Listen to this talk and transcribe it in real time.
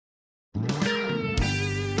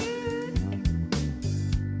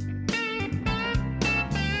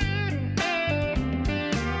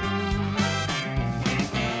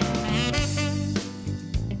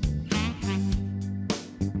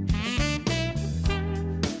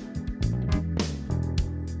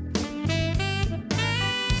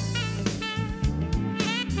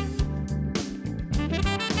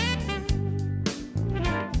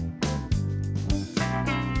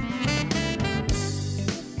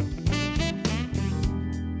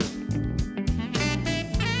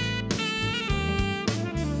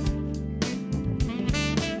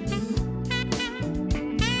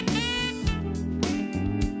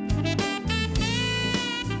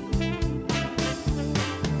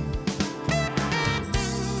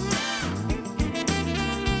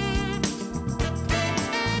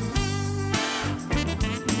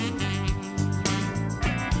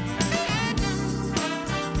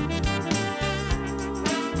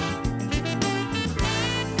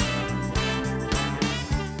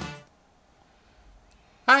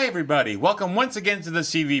Hi everybody, welcome once again to the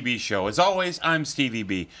Stevie B show. As always, I'm Stevie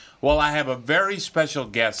B. Well, I have a very special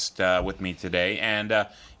guest with me today, and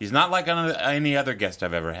he's not like any other guest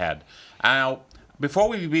I've ever had. Now, before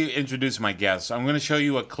we introduce my guest, I'm going to show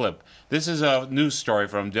you a clip. This is a news story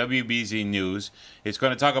from WBZ News. It's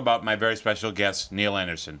going to talk about my very special guest, Neil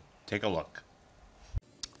Anderson. Take a look.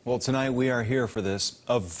 Well, tonight we are here for this.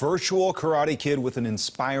 A virtual karate kid with an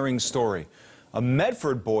inspiring story. A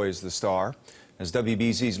Medford boy is the star. As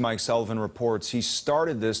WBZ's Mike Sullivan reports, he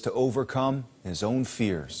started this to overcome his own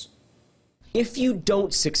fears. If you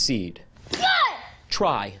don't succeed,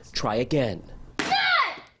 try again.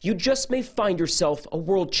 You just may find yourself a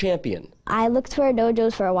world champion. I looked for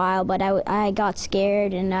dojos for a while, but I got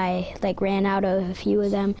scared and I ran out of a few of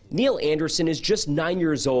them. Neil Anderson is just 9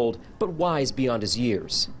 years old, but wise beyond his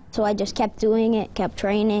years. So I just kept doing it, kept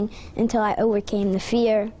training, until I overcame the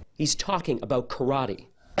fear. He's talking about karate.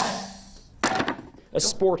 A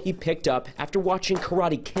sport he picked up after watching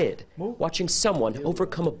Karate Kid, watching someone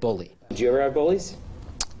overcome a bully. Did you ever have bullies?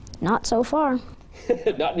 Not so far.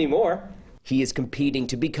 Not anymore. He is competing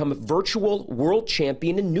to become a virtual world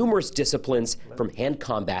champion in numerous disciplines, from hand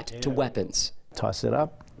combat to weapons. Toss it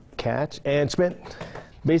up, catch, and spin.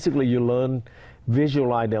 Basically, you learn,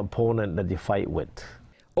 visualize the opponent that you fight with.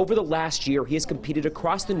 Over the last year, he has competed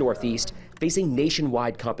across the Northeast, facing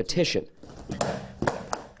nationwide competition.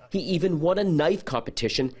 He even won a knife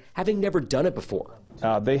competition, having never done it before.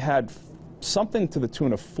 They had something to the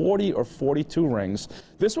tune of 40 or 42 rings.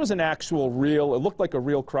 This was an actual real, it looked like a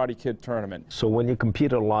real Karate Kid tournament. So when you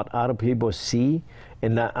compete a lot, other people see,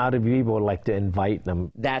 and that other people like to invite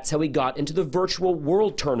them. That's how he got into the virtual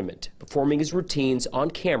world tournament, performing his routines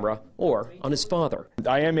on camera or on his father.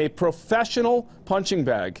 I am a professional punching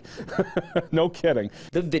bag. No kidding.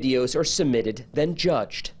 The videos are submitted, then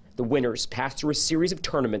judged. The winners pass through a series of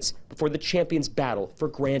tournaments before the champions battle for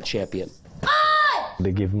grand champion.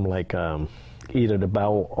 They give them like either the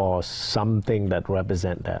belt or something that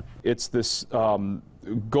represent that. It's this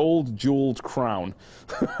gold jeweled crown.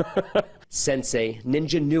 Sensei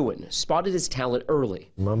Ninja Nguyen spotted his talent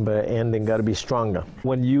early. Remember, ending got to be stronger.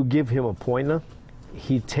 When you give him a pointer,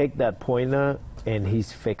 he take that pointer and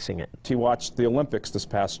he's fixing it. He watched the Olympics this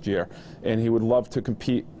past year, and he would love to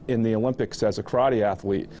compete in the Olympics as a karate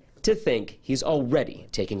athlete. To think he's already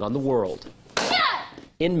taking on the world.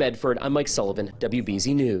 In Medford, I'm Mike Sullivan,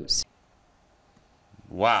 WBZ News.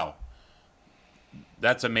 Wow.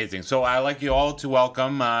 That's amazing. So I'd like you all to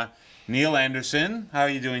welcome Neil Anderson. How are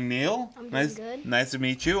you doing, Neil? I'm doing good. Nice to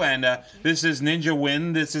meet you. And this is Ninja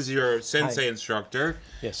Nguyen. This is your sensei instructor.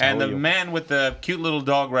 Yes, and the man with the cute little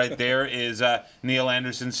dog right there is Neil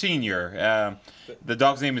Anderson Sr. The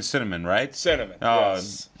dog's name is Cinnamon, right? Cinnamon,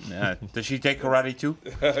 yes. Does she take karate too?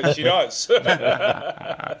 She does.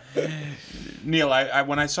 Neil,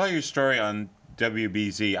 when I saw your story on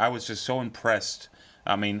WBZ, I was just so impressed.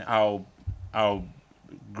 I mean, how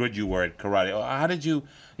good you were at karate. How did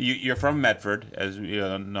you're from Medford, as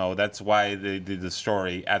you know, that's why they did the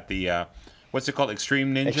story at the, what's it called,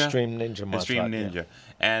 Extreme Ninja? Extreme Ninja. Extreme Ninja. Yeah.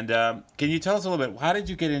 And can you tell us a little bit, how did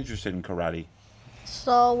you get interested in karate?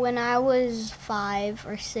 So when I was 5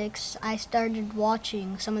 or 6, I started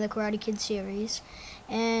watching some of the Karate Kid series,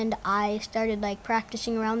 and I started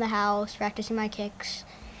practicing around the house, practicing my kicks,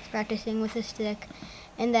 practicing with a stick.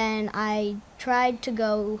 And then I tried to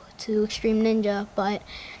go to Extreme Ninja, but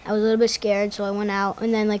I was a little bit scared, so I went out.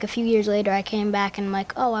 And then a few years later, I came back and I'm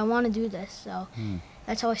like, oh, I want to do this. So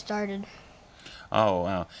that's how I started. Oh,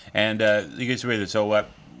 wow. And you guys read it. So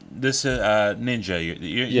this Ninja,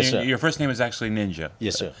 yes, sir. Your first name is actually Ninja.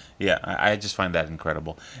 Yes, sir. Yeah, I just find that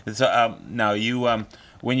incredible. So now you,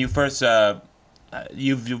 when you first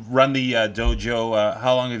you've run the dojo.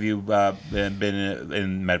 How long have you been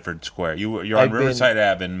in Medford Square? You're on Riverside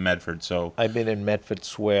Ave in Medford. So I've been in Medford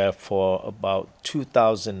Square for about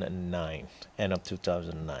 2009, end of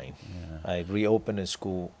 2009. Yeah. I reopened a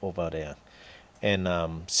school over there, and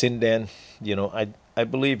since then, you know, I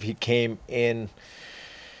believe he came in,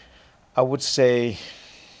 I would say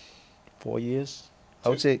 4 years. I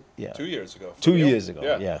would say, yeah. 2 years ago. 2 years ago,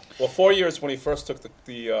 yeah. Well, 4 years when he first took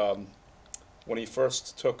when he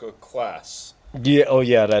first took a class. Yeah, oh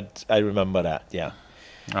yeah, that I remember that, yeah.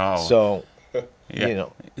 Oh. So, yeah. you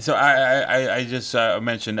know. So I just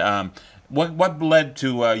mentioned, what led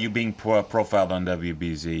to you being profiled on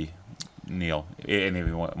WBZ, Neil? Any of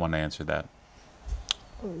you want to answer that?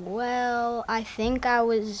 Well, I think I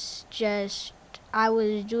was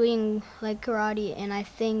doing like karate, and I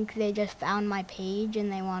think they just found my page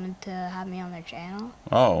and they wanted to have me on their channel.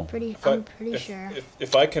 Oh, I'm pretty sure.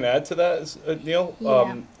 If I can add to that, Neil,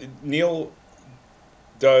 Yeah. Neil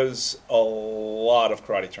does a lot of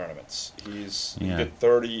karate tournaments. He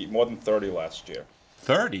did more than 30 last year.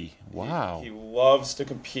 30? Wow. He loves to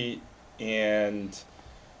compete, and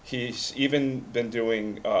he's even been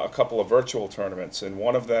doing a couple of virtual tournaments, and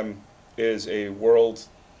one of them is a world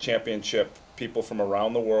championship. People from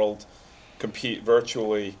around the world compete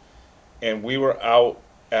virtually, and we were out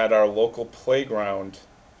at our local playground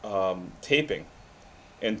taping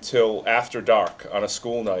until after dark on a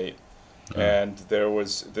school night, and there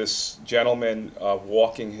was this gentleman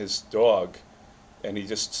walking his dog, and he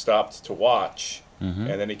just stopped to watch, and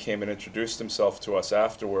then he came and introduced himself to us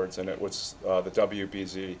afterwards, and it was the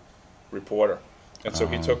WBZ reporter. And so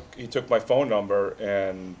he took my phone number,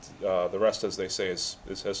 and the rest, as they say, is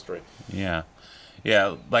history. Yeah,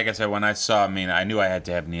 yeah. Like I said, when I saw, I knew I had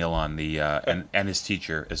to have Neil on the and his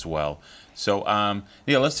teacher as well. So,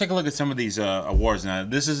 Neil, let's take a look at some of these awards now.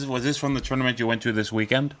 Was this from the tournament you went to this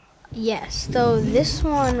weekend? Yes. So this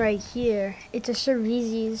one right here, it's a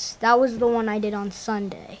Cervisi's. That was the one I did on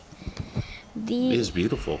Sunday. It is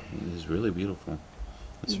beautiful. It is really beautiful.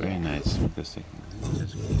 It's very nice. Just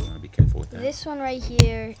want to be careful with that. This one right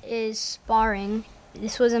here is sparring.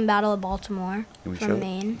 This was in Battle of Baltimore from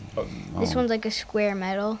Maine. This one's like a square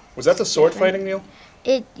medal. Was that the sword fighting, Neil?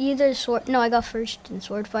 It either sword. No, I got first in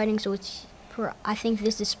sword fighting, so I think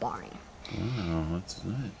this is sparring. Wow, that's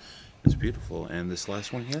nice. It's beautiful. And this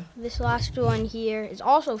last one here? This last one here is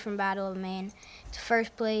also from Battle of Maine. It's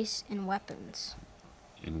first place in weapons.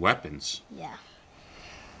 In weapons? Yeah.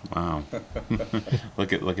 Wow.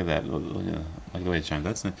 look at that. Look the way it shines.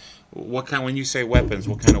 That's nice. What kind? When you say weapons,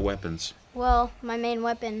 what kind of weapons? Well, my main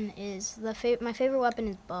weapon is my favorite weapon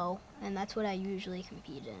is bow, and that's what I usually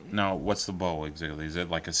compete in. Now, what's the bow exactly? Is it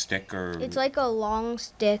like a stick or? It's like a long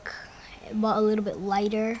stick, but a little bit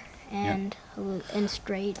lighter and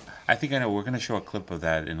straight. I think I know. We're going to show a clip of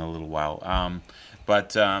that in a little while.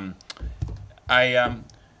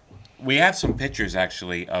 We have some pictures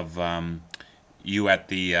actually of you at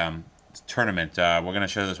the tournament. We're going to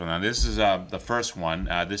show this one now. This is the first one.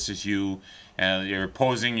 This is you, and you're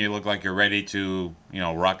posing. You look like you're ready to,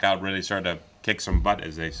 rock out, really start to kick some butt,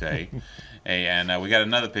 as they say. And we got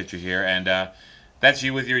another picture here, and that's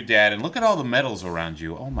you with your dad. And look at all the medals around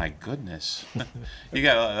you. Oh my goodness, you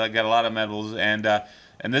got a lot of medals. And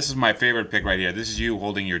this is my favorite pic right here. This is you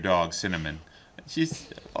holding your dog, Cinnamon.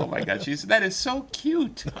 Oh my God, that is so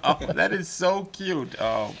cute. Oh, that is so cute.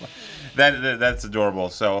 Oh, that's adorable.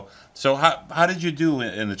 So how did you do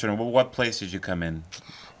in the tournament? What place did you come in?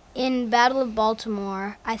 In Battle of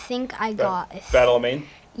Baltimore, I think I got Battle of Maine.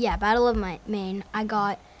 Yeah, Battle of Maine. I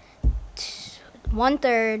got 1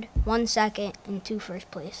 3rd, 1 2nd, and 2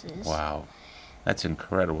 1st places. Wow, that's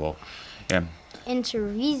incredible. Yeah. In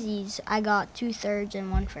Cervisi's, I got 2 3rds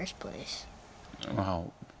and 1 1st place.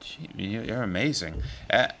 Wow. You're amazing.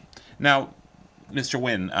 Now, Mr.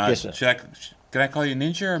 Wynn, yes, sir. Can I call you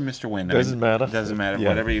Ninja or Mr. Wynn? Doesn't matter. Doesn't matter. Yeah.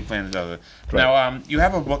 Whatever you plan to do. Right. Now, you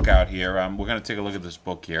have a book out here. We're going to take a look at this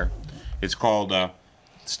book here. It's called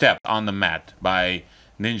Step on the Mat by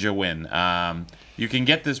Ninja Wynn. You can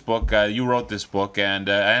get this book. You wrote this book, and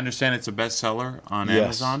I understand it's a bestseller on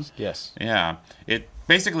Amazon. Yes. Yeah. It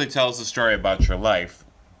basically tells the story about your life,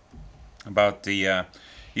 about the...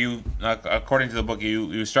 You, according to the book,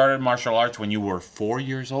 you started martial arts when you were 4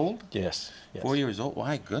 years old? Yes. 4 years old?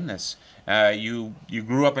 My goodness. You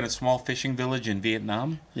grew up in a small fishing village in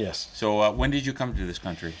Vietnam? Yes. So when did you come to this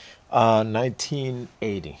country?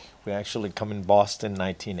 1980. We actually come in Boston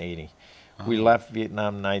 1980. We left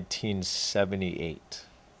Vietnam 1978.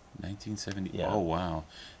 1970. Yeah. Oh wow.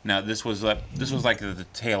 Now this was like the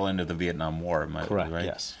tail end of the Vietnam War, correct? Right?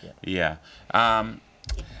 Yes. Yeah.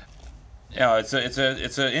 Yeah,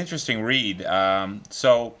 it's an interesting read.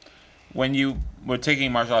 So, when you were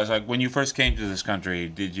taking martial arts, like when you first came to this country,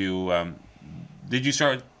 did you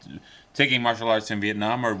start taking martial arts in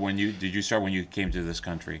Vietnam, or did you start when you came to this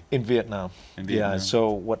country? In Vietnam. In Vietnam. Yeah.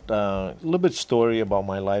 So what? A little bit story about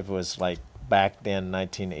my life was like back then,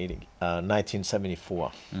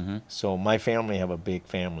 1974. So my family have a big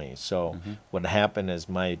family. So what happened is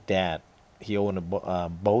my dad, he owned a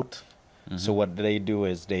boat. So what they do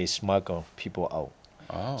is they smuggle people out.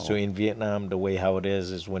 Oh. So in Vietnam, the way how it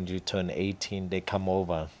is when you turn 18, they come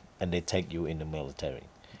over and they take you in the military.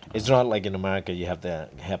 It's not like in America you have to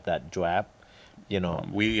have that draft, you know.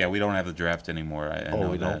 We don't have the draft anymore. I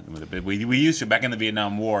know we that. don't? But we used to back in the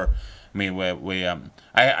Vietnam War. I mean,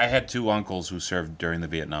 I had two uncles who served during the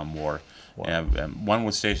Vietnam War. Wow. One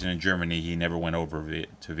was stationed in Germany. He never went over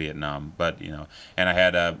to Vietnam, but and I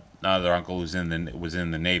had another uncle who was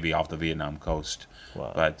in the Navy off the Vietnam coast.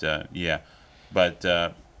 Wow.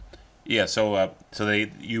 So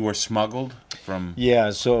you were smuggled from.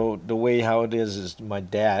 Yeah, so the way how it is my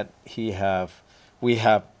dad, we have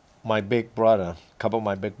my big brother, couple of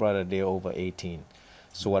my big brother, they're over 18.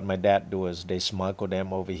 So what my dad do is they smuggle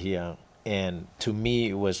them over here. And to me,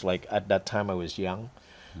 it was like at that time I was young.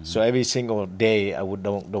 So every single day I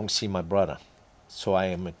don't see my brother. So I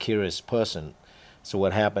am a curious person. So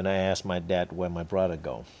what happened, I asked my dad where my brother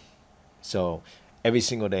go. So every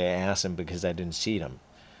single day I asked him because I didn't see them.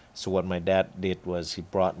 So what my dad did was he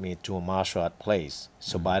brought me to a martial art place.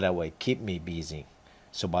 So by that way, keep me busy.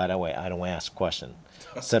 So by that way, I don't ask questions.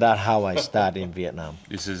 So that's how I started in Vietnam.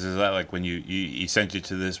 Is that like when he sent you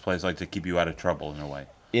to this place like to keep you out of trouble in a way?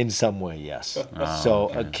 In some way, yes. Oh, So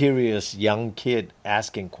okay. a curious young kid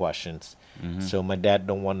asking questions. So my dad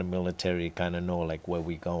don't want the military kind of know like where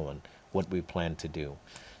we going, what we plan to do.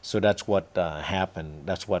 So that's what happened.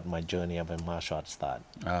 That's what my journey of a martial arts started.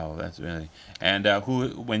 Oh, that's really. And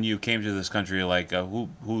when you came to this country, like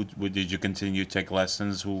who did you continue to take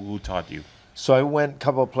lessons? Who taught you? So I went a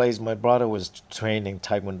couple of places. My brother was training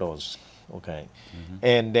taekwondos, okay,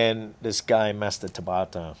 and then this guy, Master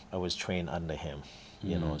Tabata, I was trained under him,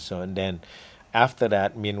 you know. So and then after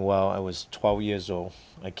that, meanwhile, I was 12 years old.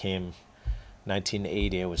 I came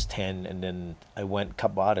 1980. I was 10, and then I went a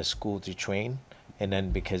couple out of school to train. And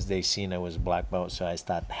then because they seen I was black belt, so I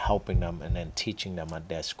started helping them and then teaching them at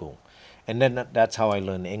their school. And then that's how I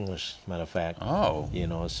learned English, matter of fact. Oh. You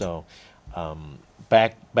know, so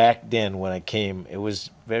back then when I came, it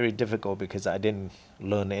was very difficult because I didn't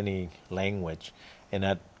learn any language.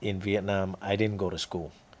 And in Vietnam, I didn't go to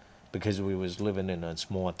school because we was living in a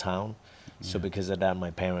small town. So because of that,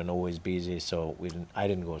 my parents always busy, so I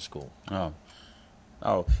didn't go to school. Oh.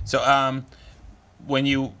 So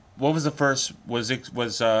what was the first? Was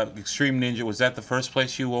Extreme Ninja? Was that the first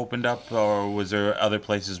place you opened up, or was there other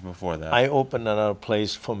places before that? I opened another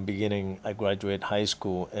place from beginning. I graduated high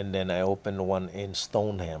school, and then I opened one in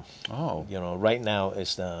Stoneham. Oh. You know, right now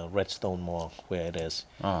it's the Redstone Mall where it is.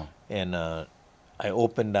 Oh. And I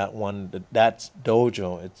opened that one. That's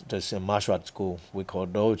dojo. It's just a martial arts school we call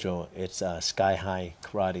dojo. It's Sky High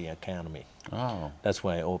Karate Academy. Oh. That's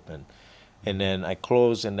where I opened. And then I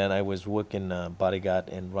closed, and then I was working bodyguard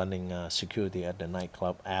and running security at the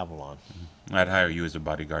nightclub Avalon. I'd hire you as a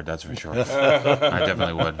bodyguard, that's for sure. I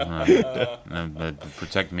definitely would.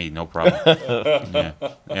 Protect me, no problem.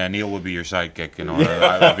 Yeah, Neil would be your sidekick. You know,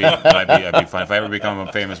 I'd be fine. If I ever become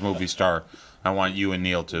a famous movie star, I want you and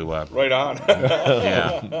Neil to. Right on.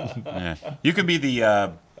 Yeah. You can be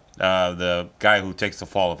the guy who takes the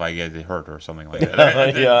fall if I get hurt or something like that.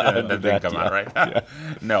 That didn't come out right.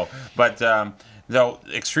 No, but no,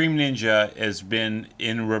 Extreme Ninja has been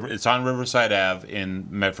it's on Riverside Ave in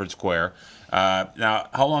Medford Square. Now,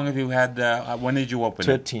 how long have you had? When did you open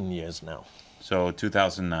 13 years now. So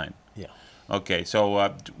 2009. Yeah. Okay,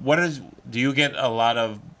 so do you get a lot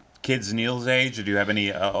of kids Neil's age, or do you have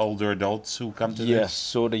any older adults who come to this? Yes.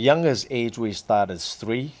 So the youngest age we start is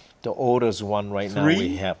 3. The oldest one right now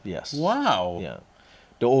we have, yes. Wow. Yeah.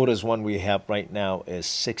 The oldest one we have right now is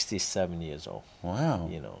 67 years old. Wow.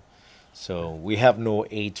 You know. So we have no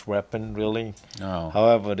age weapon really. No.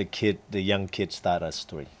 However, the young kids start as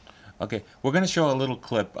 3. Okay. We're going to show a little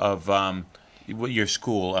clip of your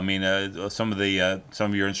school. I mean, some of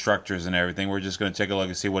your instructors and everything. We're just going to take a look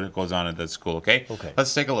and see what goes on at that school, okay? Okay.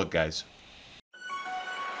 Let's take a look, guys.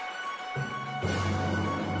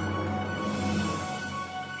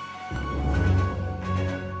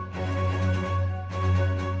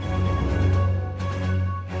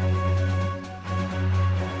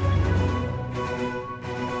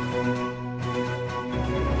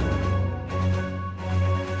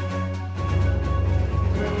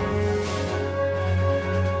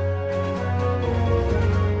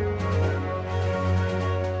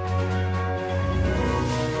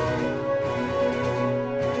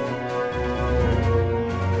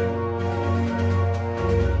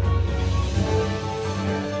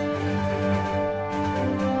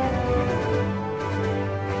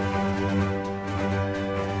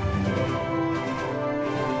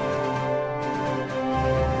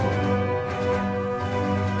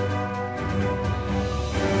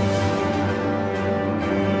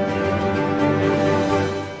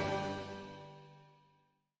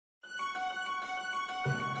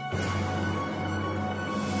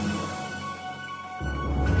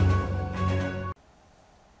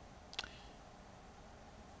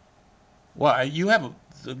 Well, you have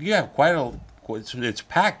quite a. It's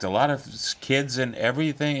packed. A lot of kids and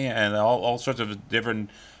everything, and all sorts of different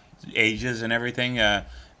ages and everything. How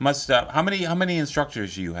many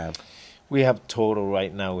instructors do you have? We have total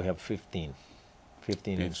right now. We have 15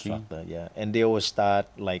 15? instructor. Yeah, and they all start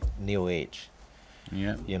like new age.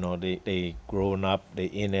 Yeah. You know, they grown up, they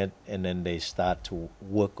in it, and then they start to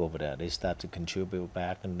work over there. They start to contribute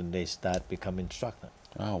back, and then they start become instructor.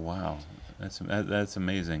 Oh wow, that's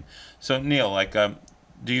amazing. So Neil, like, how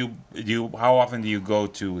often do you go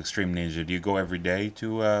to Extreme Ninja? Do you go every day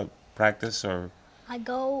to practice, or? I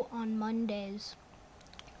go on Mondays.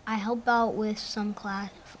 I help out with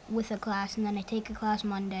a class, and then I take a class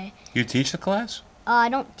Monday. You teach the class? I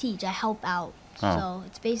don't teach. I help out. Oh. So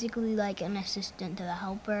it's basically like an assistant to the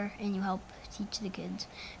helper, and you help teach the kids,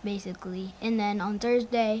 basically. And then on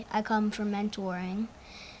Thursday, I come for mentoring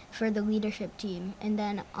for the leadership team. And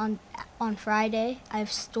then on Friday, I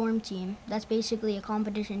have Storm Team. That's basically a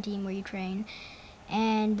competition team where you train.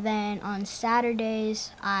 And then on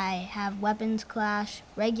Saturdays, I have weapons class,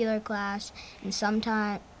 regular class, and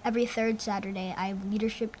sometime every third Saturday, I have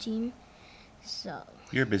leadership team. So.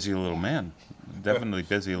 You're a busy little man. Definitely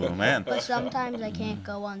busy little man. But sometimes I can't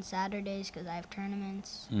go on Saturdays because I have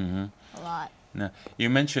tournaments. Mm-hmm. A lot. Now, you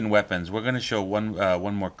mentioned weapons. We're going to show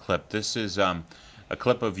one more clip. This is a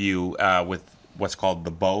clip of you with what's called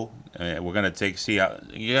the bow. We're going to see how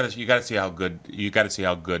you got to see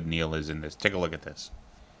how good Neil is in this. Take a look at this.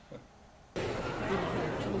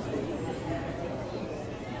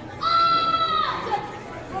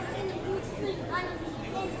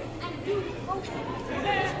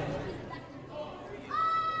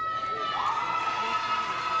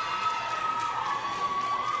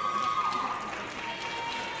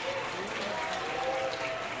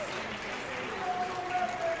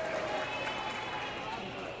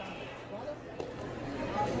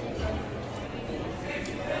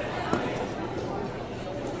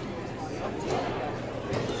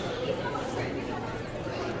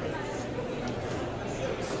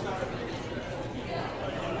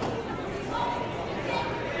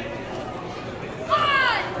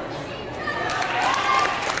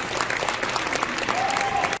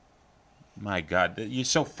 My God, you're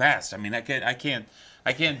so fast. I mean, I can't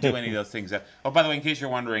do any of those things. Oh, by the way, in case you're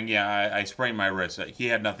wondering, yeah, I sprained my wrist. He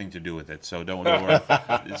had nothing to do with it, so don't worry.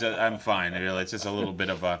 I'm fine. It's just a little bit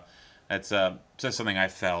of it's just something I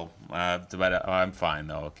fell. But I'm fine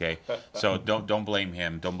though. Okay, so don't blame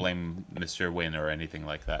him. Don't blame Mr. Win or anything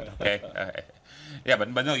like that. Okay. Yeah, but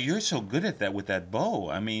no, you're so good at that with that bow.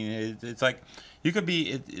 I mean, it's like you could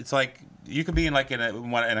be. It's like you could be in a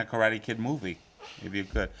Karate Kid movie if you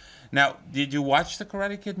could. Now, did you watch the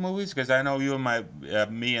Karate Kid movies? Because I know you and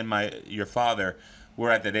me and your father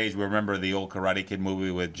were at that age. We remember the old Karate Kid movie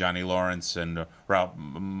with Johnny Lawrence and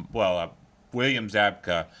William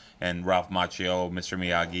Zabka and Ralph Macchio, Mr.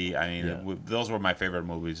 Miyagi. I mean, those were my favorite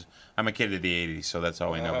movies. I'm a kid of the '80s, so that's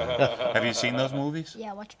all I know. Have you seen those movies?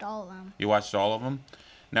 Yeah, I watched all of them. You watched all of them?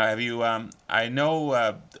 Now, have you? I know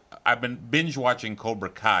I've been binge watching Cobra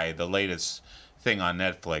Kai, the latest thing on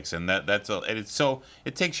Netflix, and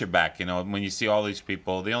it takes you back, when you see all these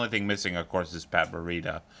people. The only thing missing, of course, is Pat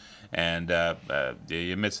Morita, and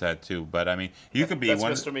you miss that too. But I mean, you could be that's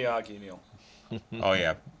one. Mr. Miyagi, Neil. Oh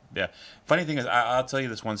yeah. Funny thing is, I'll tell you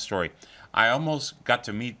this one story. I almost got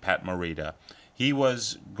to meet Pat Morita. He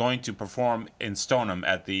was going to perform in Stoneham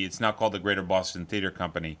at it's now called the Greater Boston Theater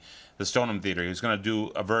Company, the Stoneham Theater. He was going to do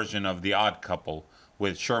a version of The Odd Couple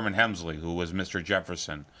with Sherman Hemsley, who was Mr.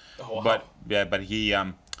 Jefferson. Oh, wow. But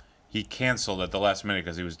he canceled at the last minute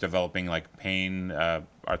because he was developing like pain,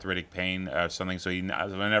 arthritic pain or something. So I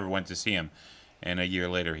never went to see him, and a year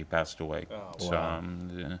later he passed away. Oh, so, wow.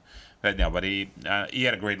 but he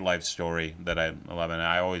had a great life story that I love, and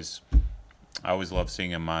I always love seeing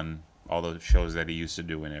him on all the shows that he used to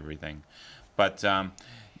do and everything. But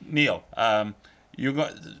Neil, you go.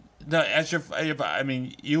 No, I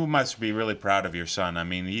mean, you must be really proud of your son. I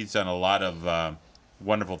mean, he's done a lot of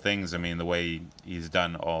wonderful things. I mean, the way he's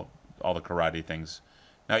done all the karate things.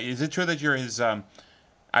 Now, is it true that you're his? I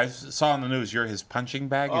saw on the news you're his punching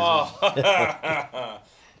bag.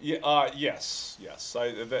 Yes.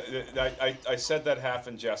 I said that half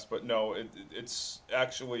in jest, but no, it's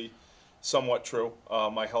actually somewhat true.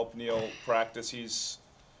 I help Neil practice.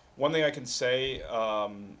 One thing I can say.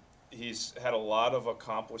 He's had a lot of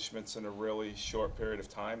accomplishments in a really short period of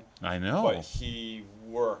time. I know. But he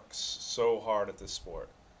works so hard at this sport.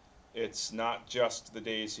 It's not just the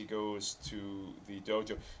days he goes to the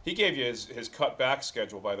dojo. He gave you his cut back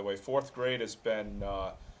schedule, by the way. Fourth grade has been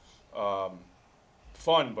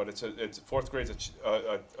fun, but it's fourth grade's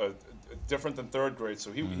different than third grade.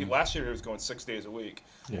 So he last year he was going 6 days a week.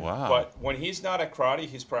 Wow. But when he's not at karate,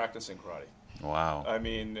 he's practicing karate. Wow. I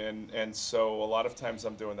mean, and so a lot of times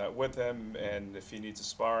I'm doing that with him, and if he needs a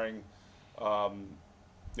sparring, partner,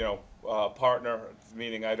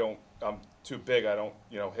 meaning I'm too big, I don't,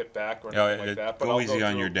 hit back or anything like that. But go I'll easy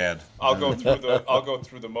on your dad. I'll go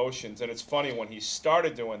through the motions, and it's funny when he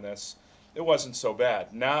started doing this, it wasn't so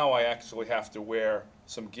bad. Now I actually have to wear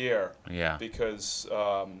some gear. Yeah. Because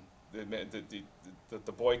the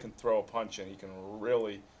boy can throw a punch and he can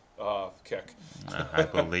really kick. I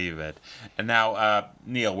believe it. And now,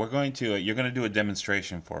 Neil, you're going to do a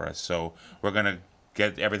demonstration for us. So we're going to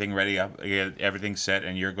get everything ready up, get everything set,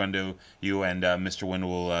 and you and Mr. Wynn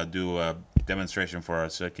will do a demonstration for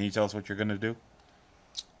us. Can you tell us what you're going to do?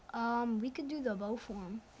 We could do the bow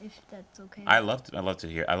form if that's okay. I love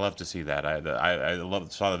to see that. I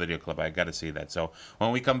saw the video clip. I got to see that. So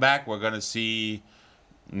when we come back, we're going to see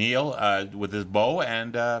Neil with his bow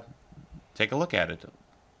and take a look at it.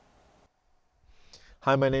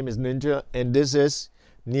 Hi, my name is Ninja, and this is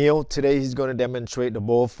Neil. Today he's going to demonstrate the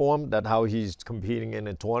bow form, that's how he's competing in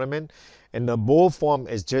a tournament. And the bow form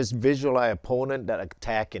is just visualize opponent that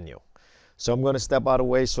attacking you. So I'm going to step out of the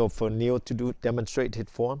way so for Neil to demonstrate his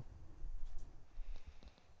form.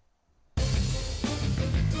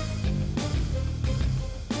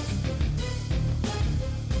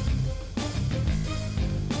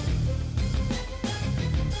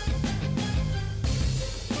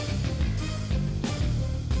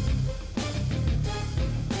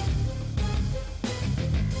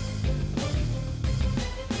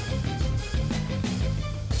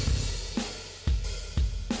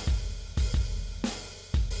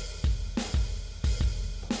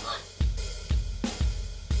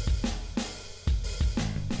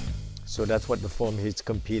 So that's what the form he's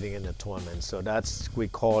competing in the tournament. So we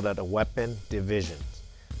call that a weapon division.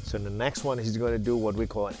 So the next one he's going to do what we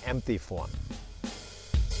call an empty form.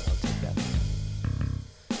 So I'll take that.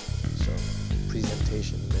 So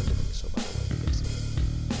presentation and everything. So by the way, you can see.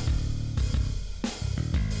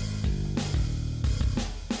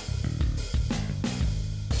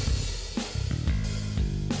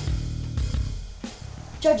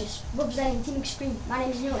 Judges, representing Team Extreme, my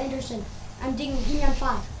name is Neil Anderson. I'm digging Guinea on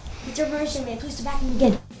 5. It's your permission, may I please to back and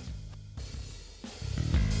begin.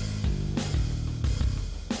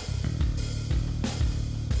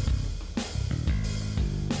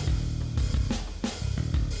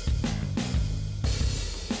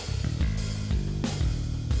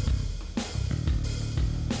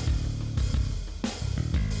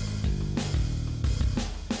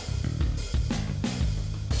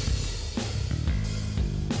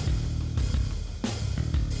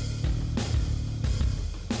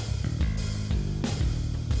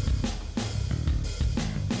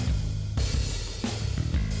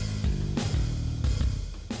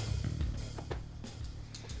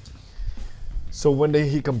 So when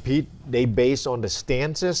he compete, they base on the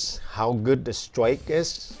stances, how good the strike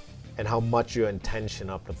is, and how much your intention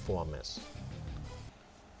of the form is.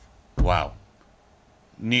 Wow.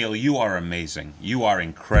 Neil, you are amazing. You are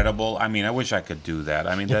incredible. I mean, I wish I could do that.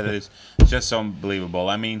 I mean, that is just unbelievable.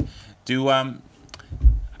 I mean,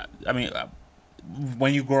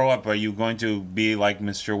 when you grow up, are you going to be like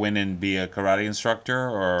Mr. Wynn and be a karate instructor,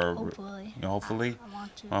 or Hopefully. Hopefully. I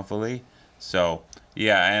want to. Hopefully. So,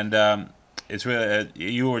 yeah, and it's really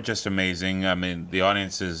you were just amazing. I mean, the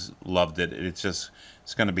audiences loved it. It's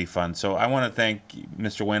going to be fun. So I want to thank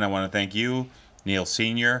Mr. Wynn. I want to thank you, Neil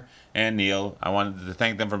Sr. and Neil. I wanted to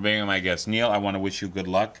thank them for being my guest. Neil, I want to wish you good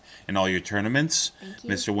luck in all your tournaments. Thank you.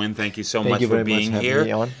 Mr. Wynn, thank you so much for being here.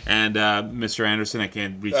 And Mr. Anderson, I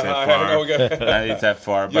can't reach that far. It's that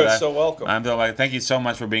far. You're so welcome. Thank you so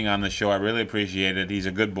much for being on the show. I really appreciate it. He's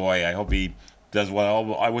a good boy. I hope he does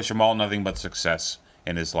well. I wish him all nothing but success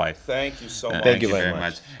in his life. Thank you so much. Thank you very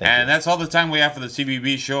much. And that's all the time we have for the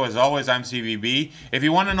CVB show. As always, I'm CVB. If we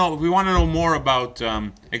want to know more about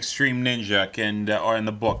Extreme Ninja, or in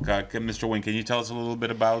the book, Mr. Wynn, can you tell us a little bit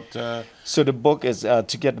about? So the book is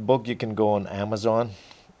to get the book, you can go on Amazon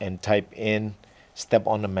and type in "Step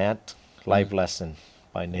on the Mat" live lesson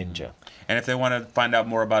by Ninja. And if they want to find out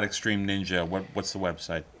more about Extreme Ninja, what's the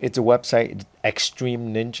website? It's a website,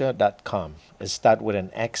 extremeninja.com. It starts with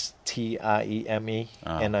an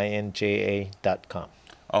XTREMENINJA.com.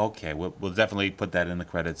 Okay, we'll definitely put that in the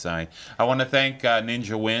credits. I want to thank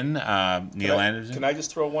Ninja Wynn, Neil Anderson. Can I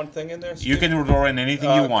just throw one thing in there, Steve? You can throw in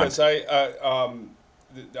anything you want. Because I'm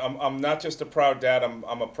not just a proud dad.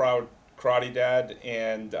 I'm a proud karate dad,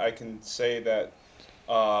 and I can say that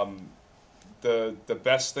the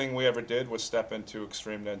best thing we ever did was step into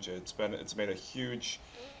Extreme Ninja. It's made a huge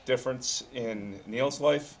difference in Neil's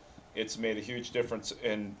life, It's made a huge difference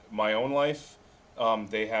in my own life.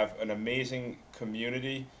 They have an amazing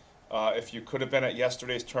community. If you could have been at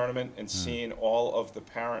yesterday's tournament and seen all of the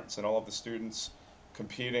parents and all of the students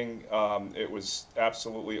competing, it was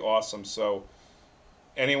absolutely awesome. So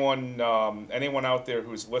anyone out there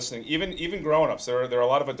who's listening, even grown-ups, there are a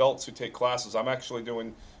lot of adults who take classes. I'm actually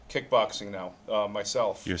doing kickboxing now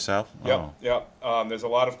myself. Yourself? Yep, Oh. yep. There's a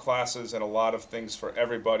lot of classes and a lot of things for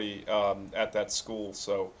everybody at that school.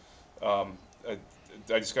 So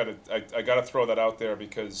I just I gotta throw that out there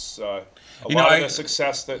because a lot of the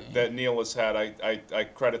success that Neil has had, I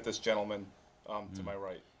credit this gentleman to my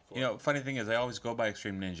right. You know, funny thing is, I always go by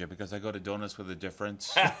Extreme Ninja because I go to Donuts with a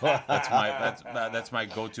Difference. That's my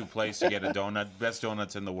go-to place to get a donut. Best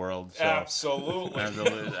donuts in the world. So. Absolutely.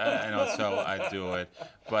 I know, so I do it.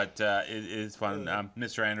 But it is fun.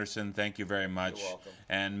 Mr. Anderson, thank you very much. You're welcome.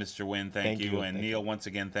 And Mr. Wynn, thank you. And Thank Neil, once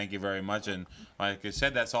again, thank you very much. And like I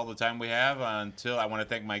said, that's all the time we have until I want to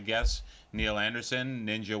thank my guests, Neil Anderson,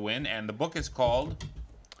 Ninja Wynn, and the book is called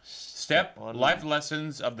Step Life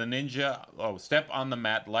Lessons of the Ninja. Oh, Step on the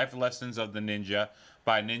Mat, Life Lessons of the Ninja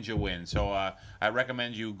by Ninja Wynn. So I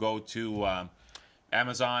recommend you go to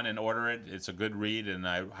Amazon and order it. It's a good read, and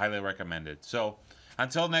I highly recommend it. So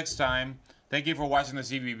until next time, thank you for watching the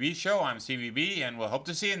CVB show. I'm Stevie B, and we'll hope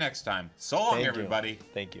to see you next time. So long, everybody.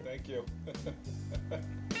 Thank you. Thank you.